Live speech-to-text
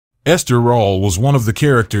Esther Rolle was one of the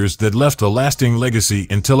characters that left a lasting legacy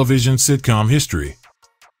in television sitcom history.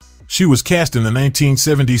 She was cast in the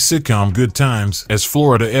 1970s sitcom Good Times as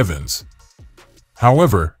Florida Evans.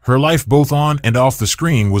 However, her life both on and off the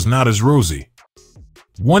screen was not as rosy.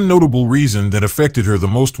 One notable reason that affected her the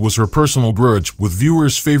most was her personal grudge with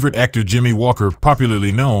viewers' favorite actor Jimmie Walker,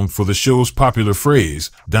 popularly known for the show's popular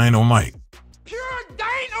phrase, "Dynamite." Pure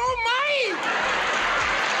dynamite!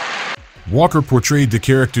 Walker portrayed the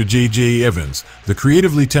character J.J. Evans, the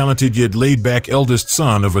creatively talented yet laid-back eldest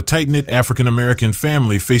son of a tight-knit African-American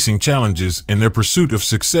family facing challenges in their pursuit of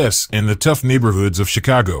success in the tough neighborhoods of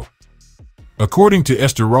Chicago. According to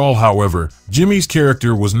Esther Rolle, however, Jimmie's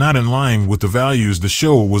character was not in line with the values the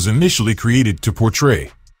show was initially created to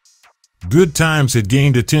portray. Good Times had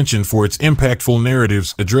gained attention for its impactful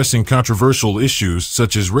narratives addressing controversial issues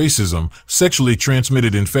such as racism, sexually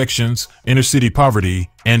transmitted infections, inner-city poverty,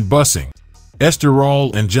 and busing. Esther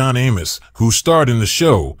Rolle and John Amos, who starred in the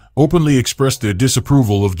show, openly expressed their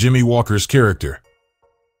disapproval of Jimmie Walker's character.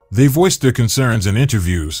 They voiced their concerns in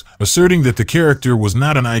interviews, asserting that the character was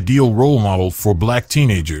not an ideal role model for black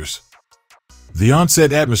teenagers. The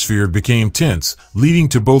on-set atmosphere became tense, leading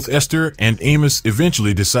to both Esther and Amos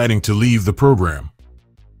eventually deciding to leave the program.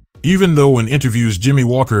 Even though in interviews Jimmie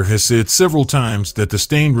Walker has said several times that the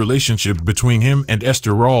strained relationship between him and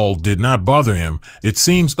Esther Rolle did not bother him, it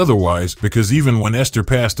seems otherwise because even when Esther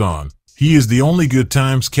passed on, he is the only Good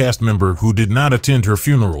Times cast member who did not attend her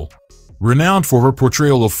funeral. Renowned for her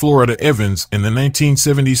portrayal of Florida Evans in the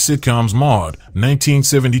 1970s sitcoms Maude,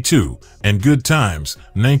 1972, and Good Times,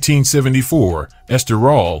 1974, Esther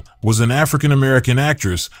Rolle was an African-American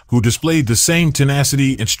actress who displayed the same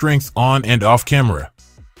tenacity and strength on and off camera.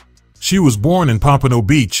 She was born in Pompano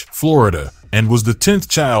Beach, Florida, and was the 10th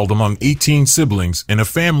child among 18 siblings in a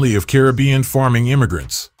family of Caribbean farming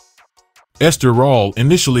immigrants. Esther Rolle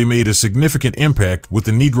initially made a significant impact with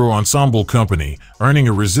the Negro Ensemble Company, earning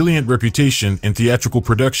a resilient reputation in theatrical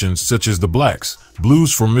productions such as The Blacks,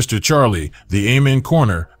 Blues for Mr. Charlie, The Amen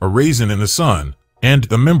Corner, A Raisin in the Sun,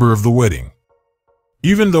 and A Member of the Wedding.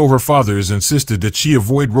 Even though her fathers insisted that she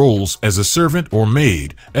avoid roles as a servant or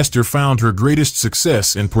maid, Esther found her greatest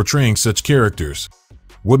success in portraying such characters.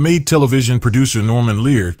 What made television producer Norman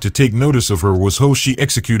Lear to take notice of her was how she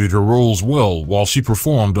executed her roles well while she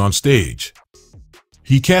performed on stage.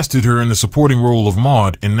 He casted her in the supporting role of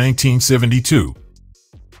Maude in 1972.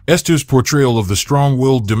 Esther's portrayal of the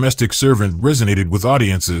strong-willed domestic servant resonated with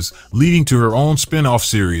audiences, leading to her own spin-off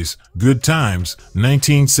series, Good Times,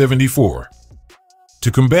 1974.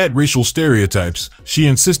 To combat racial stereotypes, she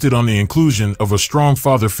insisted on the inclusion of a strong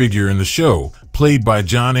father figure in the show, played by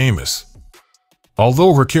John Amos.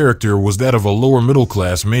 Although her character was that of a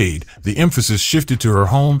lower-middle-class maid, the emphasis shifted to her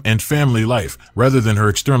home and family life rather than her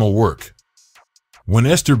external work. When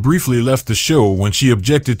Esther briefly left the show when she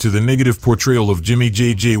objected to the negative portrayal of Jimmie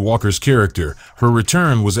J.J. Walker's character, her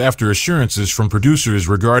return was after assurances from producers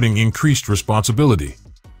regarding increased responsibility.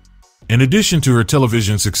 In addition to her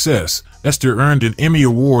television success, Esther earned an Emmy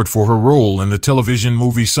Award for her role in the television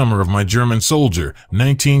movie Summer of My German Soldier,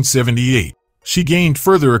 1978. She gained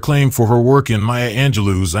further acclaim for her work in Maya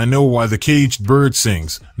Angelou's I Know Why the Caged Bird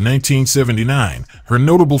Sings, 1979, her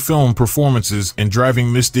notable film performances in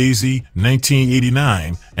Driving Miss Daisy,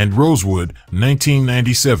 1989, and Rosewood,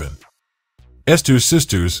 1997. Esther's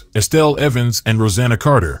sisters, Estelle Evans and Rosanna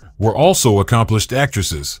Carter, were also accomplished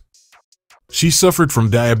actresses. She suffered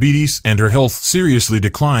from diabetes and her health seriously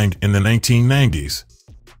declined in the 1990s.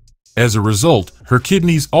 As a result, her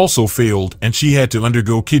kidneys also failed and she had to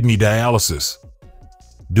undergo kidney dialysis.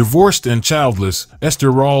 Divorced and childless, Esther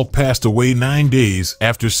Rolle passed away 9 days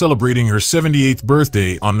after celebrating her 78th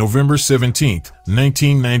birthday on November 17,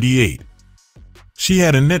 1998. She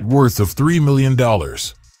had a net worth of $3 million.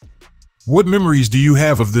 What memories do you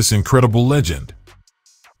have of this incredible legend?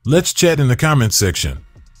 Let's chat in the comments section.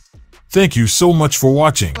 Thank you so much for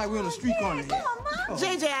watching. Like we're on a street corner here.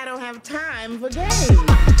 JJ, I don't have time for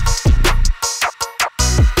games.